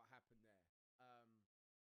know what happened there.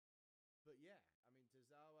 But yeah, I mean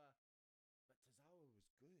Tozawa was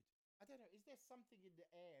good. I don't know. Is there something in the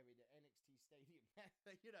air in the NXT stadium that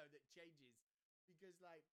you know that changes? Because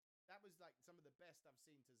like that was like some of the best I've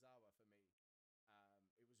seen Tozawa for me.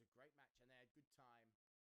 It was a great match and they had good time.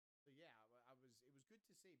 So yeah, it was good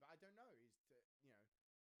to see. But I don't know. He's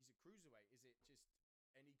a cruiserweight. Is it just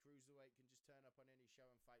any cruiserweight can just turn up on any show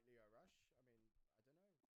and fight Leo Rush? I mean, I don't know.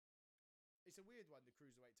 It's a weird one, the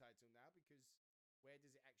cruiserweight title now, because where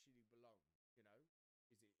does it actually belong? You know,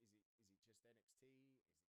 is it just NXT?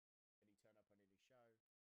 Can he turn up on any show?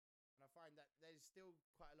 And I find that there's still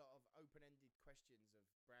quite a lot of open-ended questions of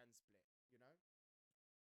brand split. You know?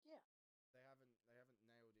 Yeah. They haven't nailed it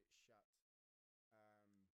shut. And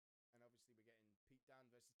obviously we're getting Pete Dunne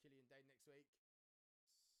versus Killian Dane next week.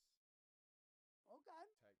 Okay.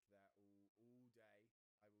 Take that all day.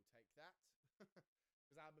 I will take that.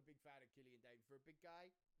 Because I'm a big fan of Killian Dane. For a big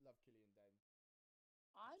guy, love Killian Dane.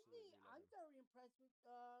 I'm very impressed with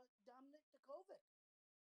Dominic Dijakovic.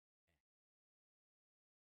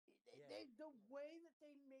 The way that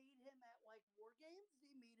they made him at like War Games,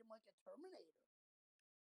 they made him like a Terminator.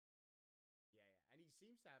 Yeah, and he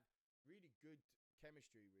seems to have really good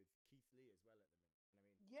chemistry with Keith Lee as well at the minute. And I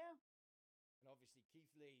mean, yeah. And obviously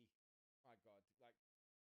Keith Lee, my God, like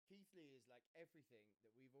Keith Lee is like everything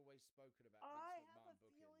that we've always spoken about. I have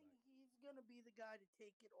a booking, feeling like, he's gonna be the guy to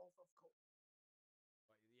take it off of Cole.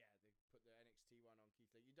 But yeah, they put the NXT one on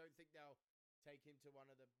Keith Lee. You don't think they'll take him to one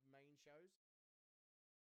of the main shows?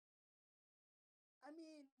 I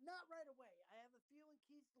mean, not right away. I have a feeling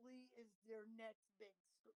Keith Lee is their next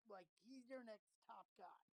he's their next top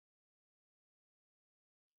guy.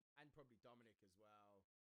 And probably Dominic as well.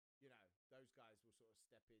 You know, those guys will sort of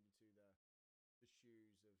step into the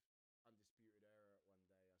shoes of Undisputed Era one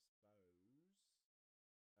day, I suppose.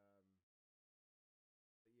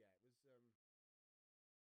 But yeah, it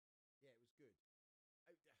was good.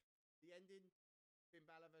 The ending, Finn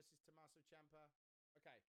Balor versus Tommaso Ciampa.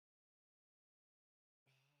 Okay.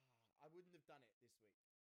 I wouldn't have done it this week.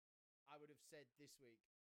 I would have said this week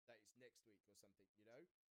that it's next week or something, you know?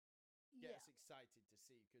 Get Yeah. us excited to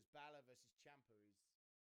see, because Balor versus Ciampa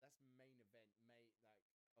that's main event, like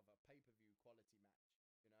of a pay-per-view quality match,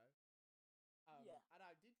 you know? Yeah. And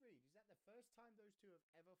I did read, is that the first time those two have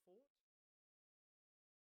ever fought?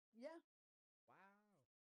 Yeah. Wow.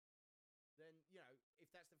 Then, you know, if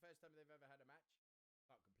that's the first time they've ever had a match,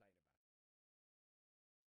 can't complain about it.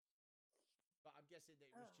 But I'm guessing that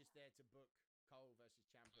it was just there to book Cole versus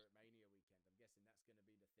Ciampa at Mania weekend. I'm guessing that's going to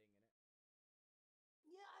be the thing, innit?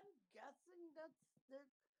 Yeah, I'm guessing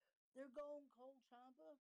they're going Cole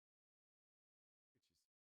Ciampa.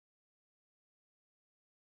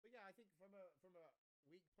 But yeah, I think from a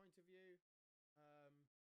week point of view, um,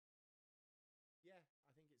 yeah,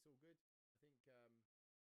 I think it's all good. I think I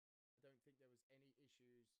don't think there was any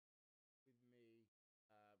issues with me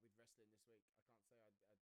with wrestling this week. I can't say I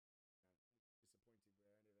disappointed with any of it.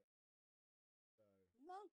 So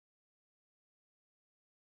No.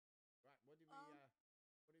 right,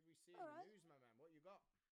 what did we see in all the right. news, my man? What you got?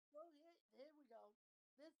 Well, here we go.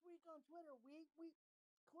 This week on Twitter,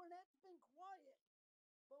 Cornette's been quiet,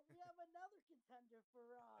 but we have another contender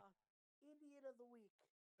for Idiot of the Week.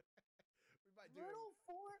 We might do Little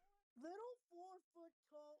 4 foot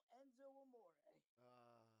tall Enzo Amore.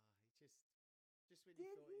 He just when you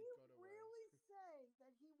Did thought he he'd got away. really say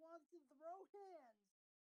that he wants to throw hands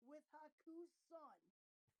with Haku's son,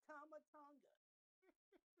 Tama Tonga?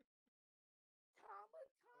 Tama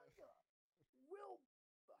Tonga will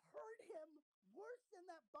hurt him worse than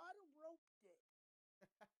that bottom rope did.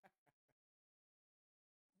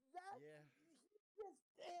 That's Yeah. just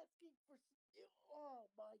asking for. Oh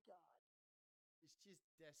my God! It's just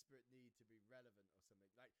desperate need to be relevant or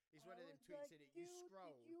something. Like it's I one of them was tweets like, in it. You dude,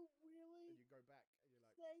 scroll did you really and you go back and you're like,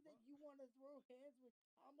 say what? that you want to throw hands with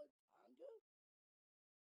Tama Tonga?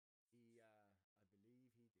 I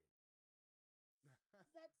believe he did.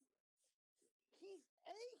 That's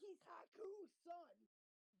he's Haku's son.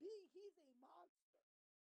 B, he's a monster. He is.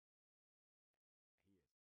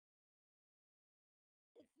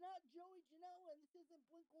 It's not Joey Janela, and this isn't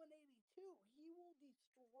Blink 182. He will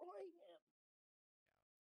destroy him.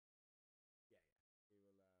 Yeah. He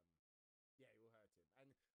will. Yeah, he will hurt him. And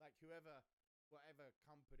like whatever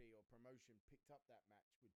company or promotion picked up that match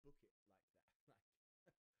would book it like that.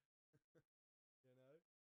 Like, you know.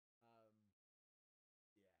 Yeah.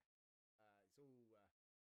 It's all just a desperate need to be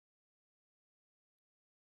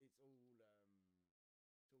I'm for Enzo Amore.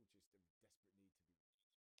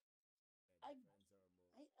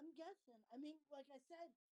 I'm guessing. I mean, like I said,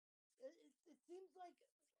 it seems like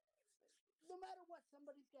no matter what,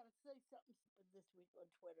 somebody's got to say something stupid this week on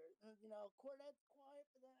Twitter. You know, Cornette's quiet,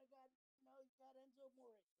 but then he's got Enzo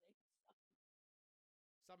Amore saying something.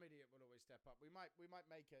 Some idiot will always step up. We might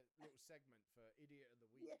make a little segment for Idiot of the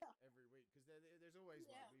Week every week, because there's always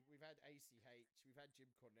one. We've had ACH, we've had Jim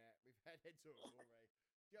Cornette, we've had Enzo Amore.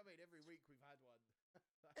 Do you know what I mean? Every week we've had one.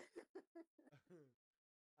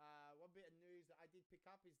 One bit of news that I did pick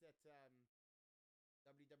up is that WWE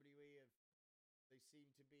they seem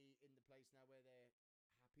to be in the place now where they're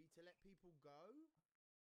happy to let people go.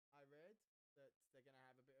 I read that they're going to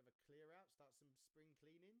have a bit of a clear out, start some spring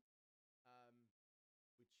cleaning,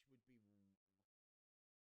 which would be,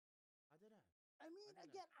 I don't know. I mean,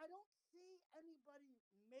 again, I don't see anybody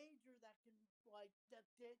major that can that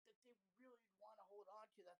they really want to hold on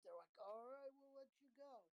to. That they're like, all right, we'll let you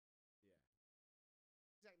go. Yeah,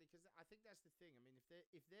 exactly. Because I think that's the thing. I mean,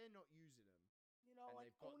 if they're not using them, you know, and like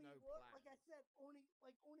they've got Oni, no plan. like I said, Oni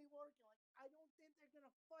Lorcan. Like I don't think they're gonna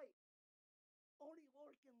fight Oni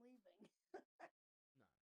Lorcan leaving. No,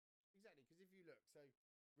 exactly. Because if you look, so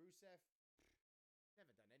Rusev never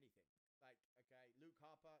done anything. Like, okay, Luke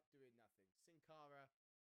Harper doing nothing. Sin Cara,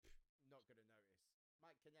 not gonna notice.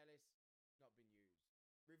 Mike Kanellis, not been used.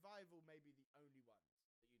 Revival may be the only ones that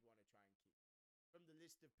you'd want to try and keep from the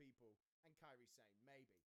list of people. And Kairi Sane,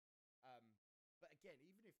 maybe. But again,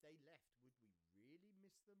 even if they left, would we really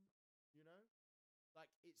miss them? You know, like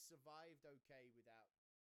it survived okay without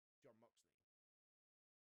Jon Moxley. You know,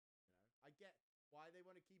 I get why they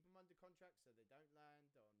want to keep them under contract so they don't land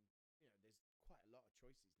on. You know, there's quite a lot of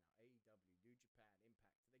choices now. AEW, New Japan,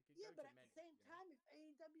 Impact. They could go but to at many, the same time, if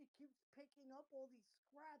AEW keeps picking up all these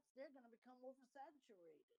scraps, they're gonna become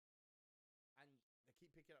oversaturated. And they keep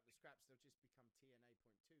picking up the scraps, they'll just become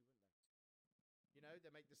TNA.2, wouldn't they? You know,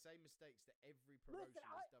 they make the same mistakes that every promotion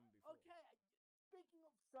has done before. Okay, speaking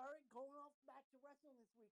of, going off back to wrestling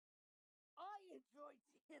this week, I enjoyed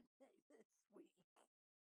TNA this week.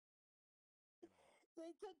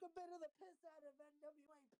 They took a bit of the piss out of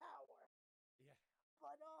NWA Power, Yeah,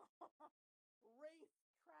 but race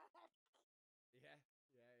track yeah,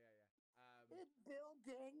 yeah, yeah, yeah. in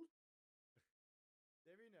building.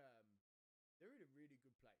 They're in they're in a really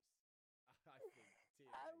good place. I think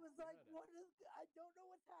TNA. I was You like, know what is? I don't know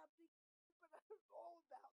what's happening, but I'm all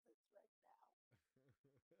about this right now.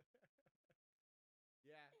 that.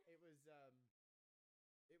 Yeah, it was really good.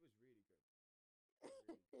 Really good.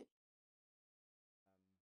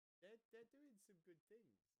 They're doing some good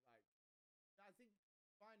things. Like I think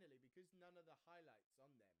finally because none of the highlights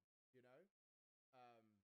on them, you know, um,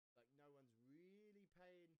 like no one's really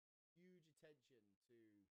paying huge attention to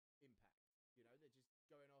Impact. You know, they're just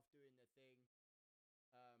going off doing their thing.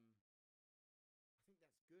 Um, I think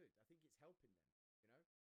that's good. I think it's helping them.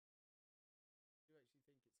 You know, I do actually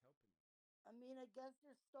think it's helping them. I mean, I guess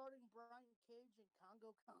they're starting Brian Cage and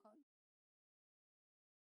Congo Khan.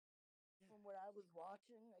 Yeah, From what I was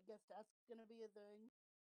watching, I guess that's gonna be a thing.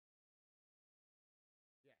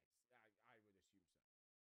 yeah. I would assume so.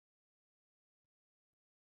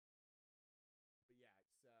 But yeah,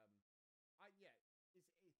 it's I yeah,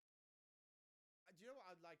 do you know what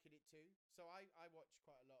I'm liking it too? So I watch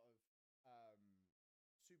quite a lot of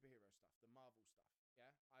superhero stuff, the Marvel stuff,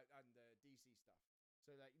 yeah, and the DC stuff.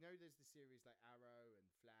 So like you know, there's the series like Arrow and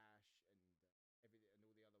Flash and everything and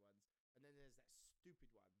all the other ones, and then there's that stupid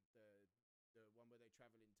one, the one where they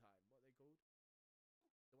travel in time. What are they called?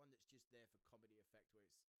 The one that's just there for comedy effect, where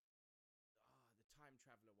it's the time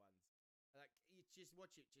traveler ones. Like you just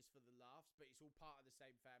watch it just for the laughs, but it's all part of the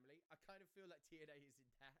same family. I kind of feel like TNA is in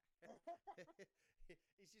that.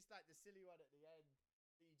 It's just like the silly one at the end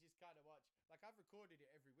that you just kind of watch. Like I've recorded it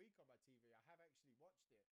every week on my TV. I have actually watched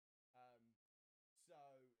it. Um, so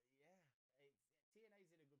yeah, TNA's in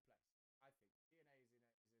a good place. I think TNA is in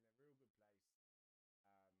a real good place.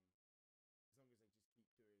 Um, as long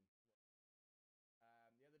as they just keep doing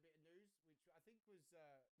the other bit of news, which I think which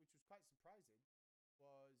was quite surprising,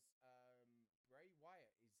 was Bray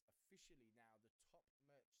Wyatt is officially now the top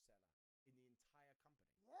merch seller in the entire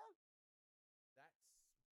company. Yeah. That's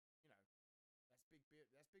you know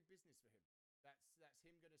that's big business for him. That's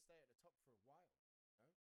him going to stay at the top for a while.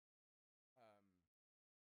 You know,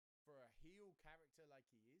 for a heel character like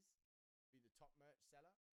he is, be the top merch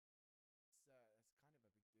seller. That's kind of a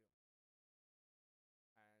big deal.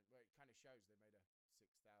 And well, it kind of shows they made a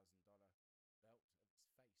 $6,000 belt of his face.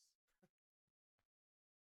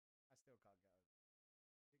 I still can't get over it. 6,000.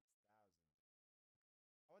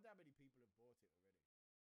 I wonder how many people have bought it already.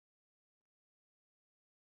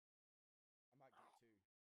 I might get two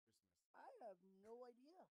Christmas. I have no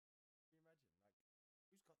idea. Can you imagine? Like,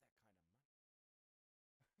 who's got that kind of money?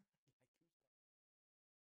 Like, who's got?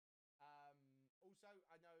 Also,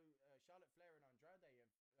 I know Charlotte Flair and Andrade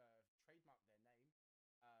have trademarked their name,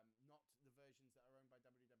 not the versions that are owned by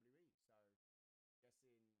WWE. So,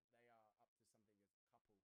 guessing they are up to something as a couple.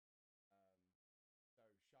 So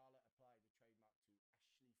Charlotte applied a trademark to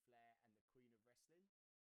Ashley Flair and the Queen of Wrestling,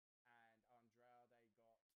 and Andrade got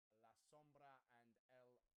La Sombra and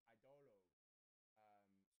El Idolo. So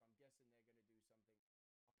I'm guessing they're going to do something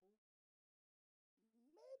couple.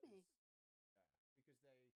 Maybe. Yeah, because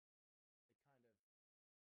they kind of everything.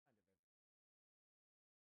 I can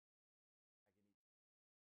eat.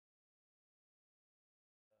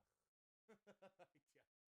 Ugh. Sick. The man can't even speak.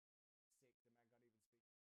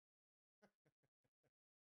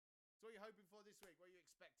 So what are you hoping for this week? What are you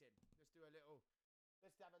expecting?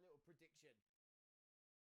 Let's have a little prediction.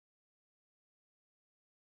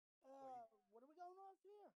 What are we going off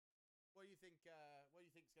here? What do you think? What do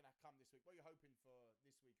you think's gonna come this week? What are you hoping for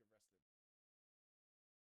this week of wrestling?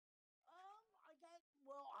 I got.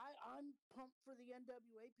 Well, I'm pumped for the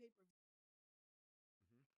NWA pay per view.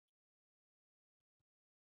 Mm-hmm.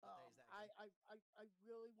 What day is that again? I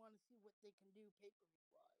really want to see what they can do pay per view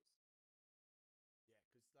wise. Yeah,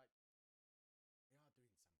 because like they are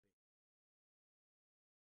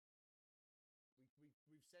doing some bit.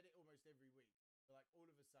 We've said it almost every week, but like all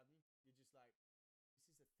of a sudden you're just like,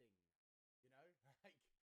 this is a thing now, you know? Like this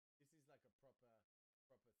is like a proper thing now for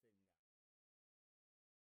us, for everyone to be watching.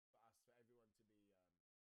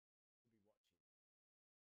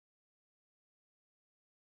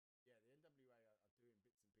 Yeah, the NWA are doing bits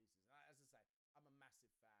and pieces. And as I say, I'm a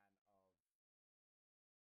massive fan of.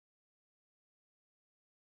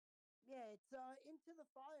 Yeah, it's Into the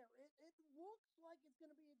Fire. It looks like it's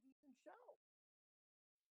going to be a decent show.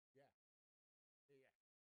 Yeah,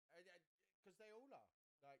 yeah, because they all are like.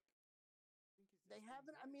 I think They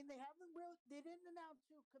haven't. I mean, they haven't really. They didn't announce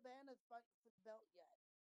who Cabana's fighting for the belt yet.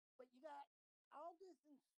 But you got Aldous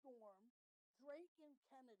and Storm, Drake and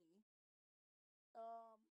Kennedy,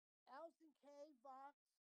 Um, Allison Kay, Vox,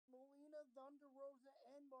 Melina, Thunder Rosa,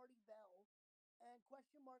 and Marty Bell, and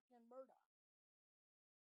question mark and Murdoch.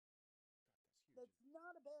 God, that's huge. That's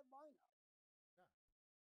not a bad lineup. No.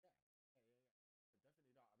 Yeah. Yeah.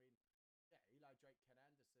 Definitely not. I mean, yeah, Eli Drake, Ken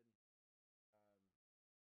Anderson.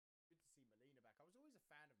 Good to see Melina back. I was always a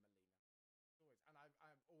fan of Melina. Always, and I've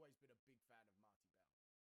always been a big fan of Marty Bell. Like,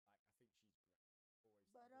 I think she's great.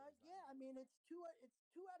 Always. But I've always yeah, I liked mean it's two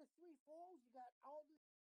out of three falls. You got all this.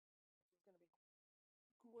 It's gonna be her.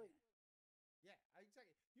 great. Yeah. Yeah,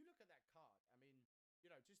 exactly. You look at that card. I mean,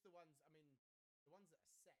 just the ones. I mean, the ones that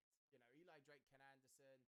are set. Eli Drake, Ken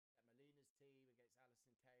Anderson, that Melina's team against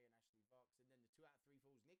Allison Kay and Ashley Vox, and then the 2 out of 3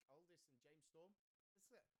 falls, Nick Aldis and James Storm.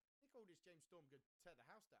 That's it. Nick Aldis, James Storm could tear the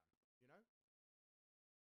house down. You know.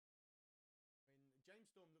 I mean, James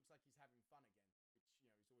Storm looks like he's having fun again, which is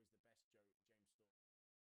always the best James Storm.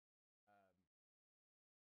 But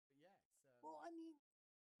yeah, it's Well, I mean,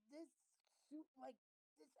 this suit like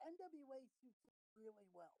this NWA suits him really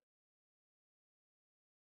well.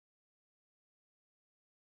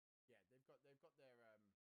 yeah, they've got their head on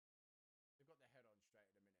straight at the minute. Whoever's writing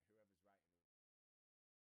all, they definitely.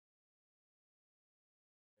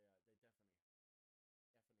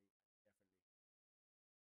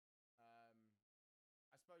 Um,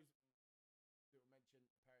 I suppose little mention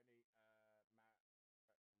apparently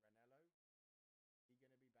Matt Ranello, he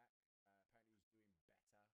gonna be back. Apparently he's doing better.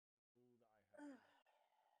 All that I heard.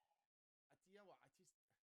 You know what?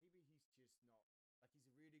 Maybe he's just not like he's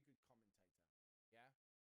a really good commentator. Yeah,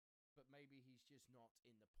 but maybe he's just not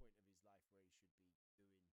in the point of his life where he should be doing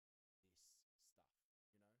this stuff. You know.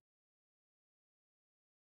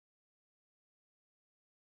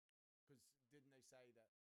 Because didn't they say that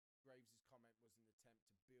Graves' comment was an attempt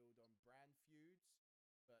to build on brand feuds,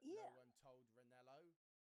 but no Yeah. one told Ranello,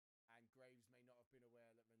 and Graves may not have been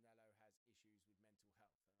aware that Ranello has issues with mental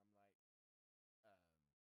health. And I'm like,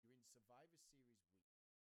 you're in Survivor Series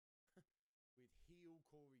week with heel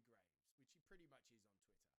Corey Graves, which he pretty much is on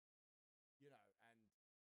Twitter, and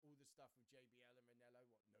all the stuff with JBL and Ranello.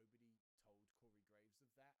 What, nobody told Corey Graves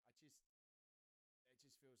of that? It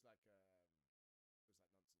just feels like nonsense to me.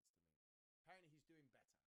 Apparently he's doing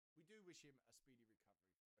better. We do wish him a speedy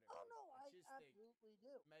recovery. Oh no, I I just absolutely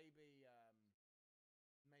do. maybe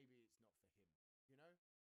maybe it's not for him.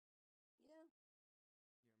 Yeah. Maybe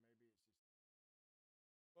it's just.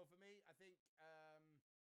 Well, for me, I think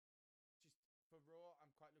just for Raw,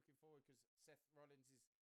 I'm quite looking forward because Seth Rollins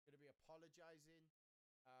is going to be apologizing.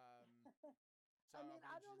 So I mean,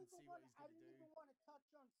 I I'm don't interested to even see want. what he's I going to didn't do. even want to touch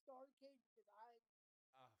on Starcade because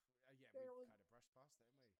Yeah, barely. we kind of brushed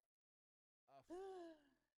past it, haven't we?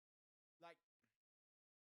 Like,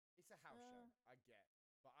 it's a house show, I get,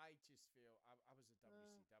 but I just feel I was a WCW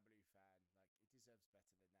fan. Like, it deserves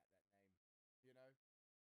better than that name, you know?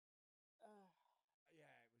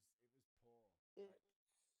 Yeah, it was poor. It, Like,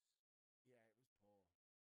 yeah, it was poor.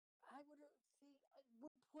 I would see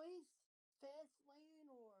replace Fastlane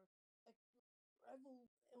or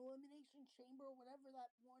Elimination Chamber or whatever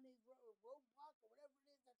that one is, or Roadblock or whatever it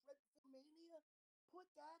is that's right before Mania. Put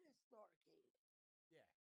that as Starcade. Yeah,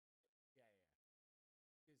 yeah.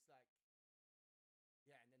 Because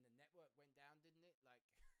yeah, and then the network went down, didn't it? Like,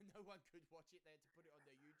 no one could watch it. They had to put it on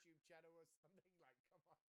their YouTube channel or something. Like, come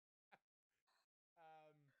on.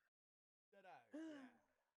 Don't know. Yeah.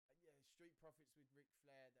 Yeah, Street Profits with Ric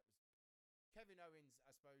Flair. That was Kevin Owens.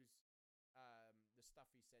 I suppose the stuff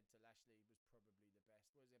he said to Lashley was probably the best.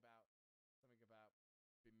 What was it about? Something about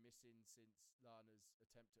been missing since Lana's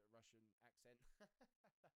attempt at a Russian accent.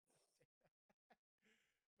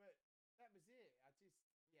 But that was it.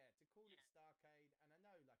 To call it Starcade, and I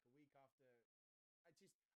know like a week after,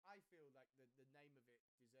 I feel like the name of it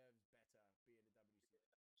deserves better being a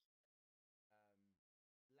WC.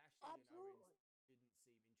 Lashley Absolutely. and Owens didn't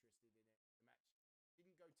seem interested in it. The match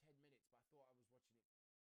didn't go 10 minutes, but I thought I was watching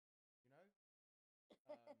it, you know?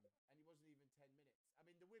 And it wasn't even 10 minutes. I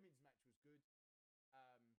mean, the women's match was good.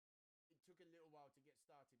 It took a little while to get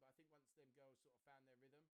started, but I think once them girls sort of found their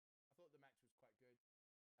rhythm, I thought the match was quite good.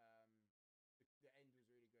 The end was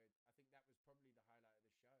really good. I think that was probably the highlight of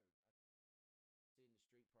the show. Seeing the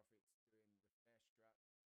Street Profits doing the Flair strut. I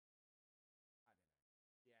don't know.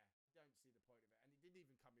 Yeah, don't see the point of it. And it didn't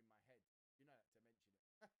even come in my head, to mention it.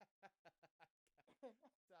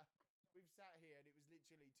 So we've sat here and it was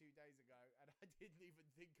literally 2 days ago and I didn't even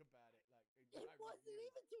think about it. Like, It wasn't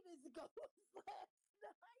even 2 days ago. It was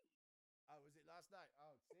last night. Oh, was it last night?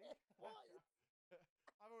 Oh, see? It was.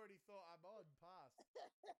 I've already thought I'm on past.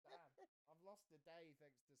 Damn, I've lost a day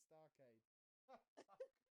thanks to Starcade.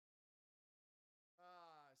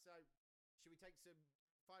 So should we take some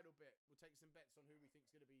final bit. We'll take some bets on who we think's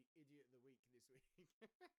going to be idiot of the week this week.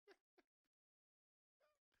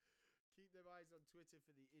 Keep them eyes on Twitter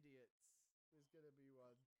for the idiots. There's going to be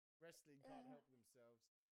one. Wrestling can't help themselves.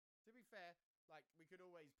 To be fair, like, we could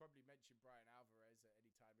always probably mention Brian Alvarez at any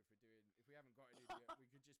time if we haven't got an idiot, we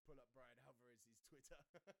could just pull up Brian Alvarez's Twitter.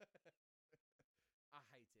 I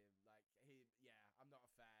hate him. Like, I'm not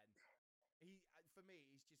a fan. For me,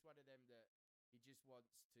 he's just one of them that he just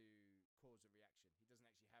wants to cause a reaction. He doesn't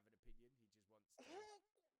actually have an opinion. He just wants to.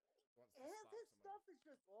 And his stuff is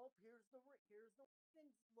just, here's the ratings.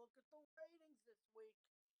 Look at the ratings this week.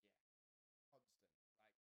 Yeah,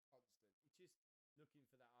 constant. It's just looking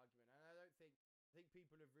for that argument, and I think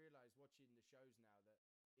people have realised watching the shows now that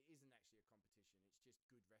it isn't actually a competition. It's just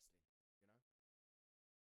good wrestling,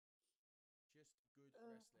 just good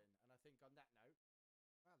wrestling. And I think on that note,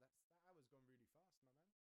 wow, that hour's gone really fast, my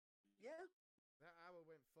man. Yeah, that hour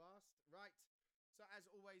went fast. Right. So as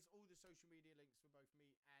always, all the social media links for both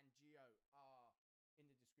me and Gio are in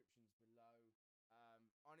the descriptions below.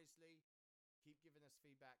 Honestly, keep giving us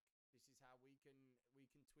feedback. This is how we can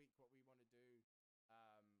tweak what we want to do.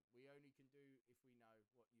 We only can do if we know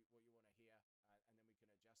what you want to hear, and then we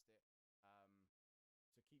can adjust it. So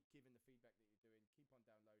keep giving the feedback that you're doing. Keep on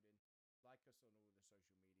downloading. Like us on all the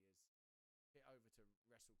social medias. Hit over to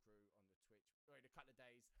Wrestle Crew on the Twitch. In a couple of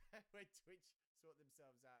days, when Twitch sort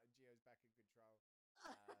themselves out and Gio's back in control.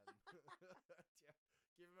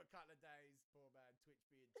 Give him a couple of days, poor man. Twitch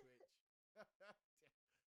being Twitch.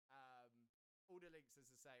 All the links, as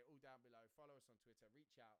I say, all down below. Follow us on Twitter.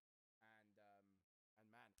 Reach out, and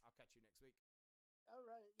man, I'll catch you next week. All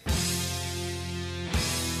right.